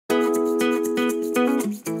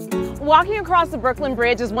Walking across the Brooklyn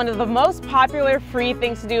Bridge is one of the most popular free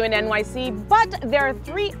things to do in NYC, but there are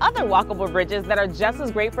 3 other walkable bridges that are just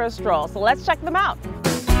as great for a stroll, so let's check them out.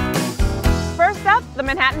 First up, the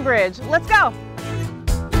Manhattan Bridge. Let's go!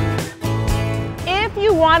 If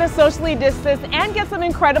you want to socially distance and get some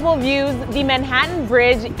incredible views, the Manhattan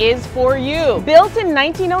Bridge is for you. Built in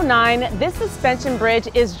 1909, this suspension bridge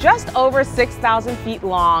is just over 6,000 feet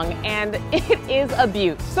long, and it is a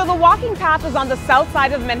beaut. So the walking path is on the south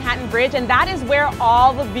side of the Manhattan Bridge, and that is where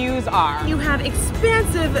all the views are. You have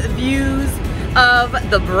expansive views of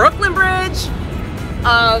the Brooklyn Bridge,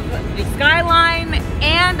 of the skyline,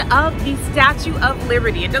 and of the Statue of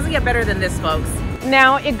Liberty. It doesn't get better than this, folks.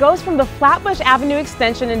 Now, it goes from the Flatbush Avenue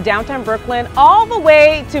extension in downtown Brooklyn all the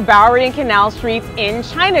way to Bowery and Canal Streets in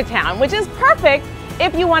Chinatown, which is perfect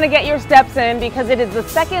if you want to get your steps in because it is the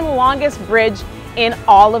second longest bridge in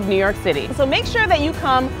all of New York City. So make sure that you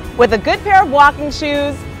come with a good pair of walking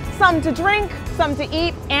shoes, something to drink, something to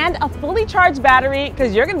eat, and a fully charged battery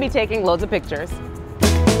because you're going to be taking loads of pictures.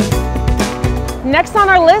 Next on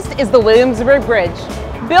our list is the Williamsburg Bridge.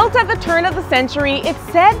 Built at the turn of the century, it's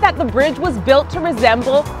said that the bridge was built to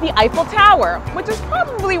resemble the Eiffel Tower, which is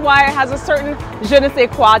probably why it has a certain je ne sais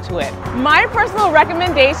quoi to it. My personal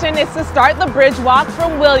recommendation is to start the bridge walk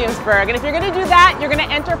from Williamsburg, and if you're going to do that, you're going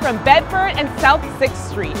to enter from Bedford and South 6th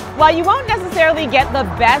Street. While you won't necessarily get the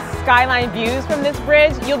best skyline views from this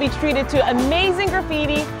bridge, you'll be treated to amazing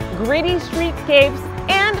graffiti, gritty streetscapes,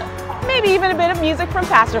 and maybe even a bit of music from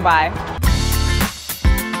passerby.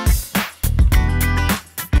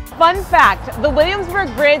 Fun fact, the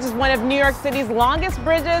Williamsburg Bridge is one of New York City's longest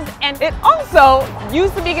bridges, and it also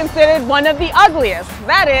used to be considered one of the ugliest.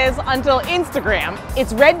 That is, until Instagram.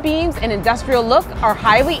 Its red beams and industrial look are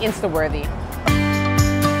highly Insta-worthy.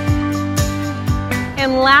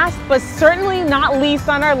 And last, but certainly not least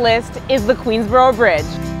on our list, is the Queensboro Bridge.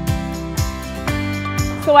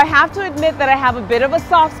 So I have to admit that I have a bit of a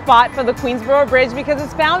soft spot for the Queensboro Bridge because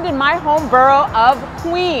it's found in my home borough of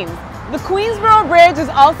Queens. The Queensboro Bridge is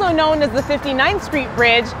also known as the 59th Street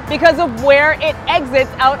Bridge because of where it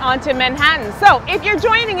exits out onto Manhattan. So if you're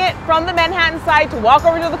joining it from the Manhattan side to walk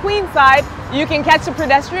over to the Queens side, you can catch the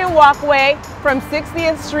pedestrian walkway from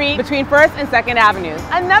 60th Street between 1st and 2nd Avenues.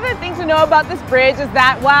 Another thing to know about this bridge is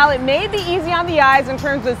that while it may be easy on the eyes in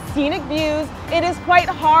terms of scenic views, it is quite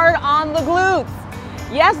hard on the glutes.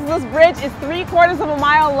 Yes, this bridge is 3/4 of a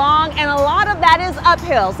mile long, and a lot of that is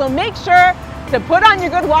uphill. So make sure to put on your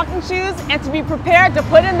good walking shoes and to be prepared to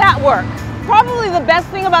put in that work. Probably the best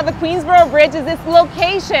thing about the Queensboro Bridge is its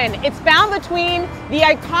location. It's found between the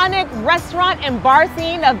iconic restaurant and bar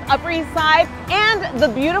scene of Upper East Side and the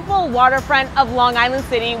beautiful waterfront of Long Island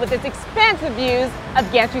City with its expansive views of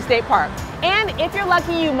Gantry State Park. And if you're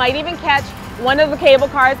lucky, you might even catch one of the cable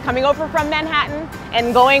cars coming over from Manhattan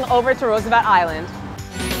and going over to Roosevelt Island.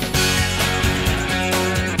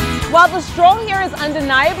 While the stroll here is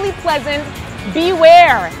undeniably pleasant,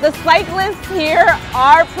 beware, the cyclists here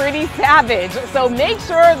are pretty savage, so make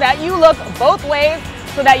sure that you look both ways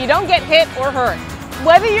so that you don't get hit or hurt.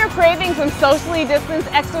 Whether you're craving some socially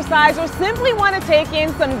distanced exercise or simply want to take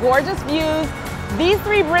in some gorgeous views, these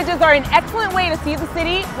 3 bridges are an excellent way to see the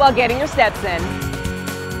city while getting your steps in.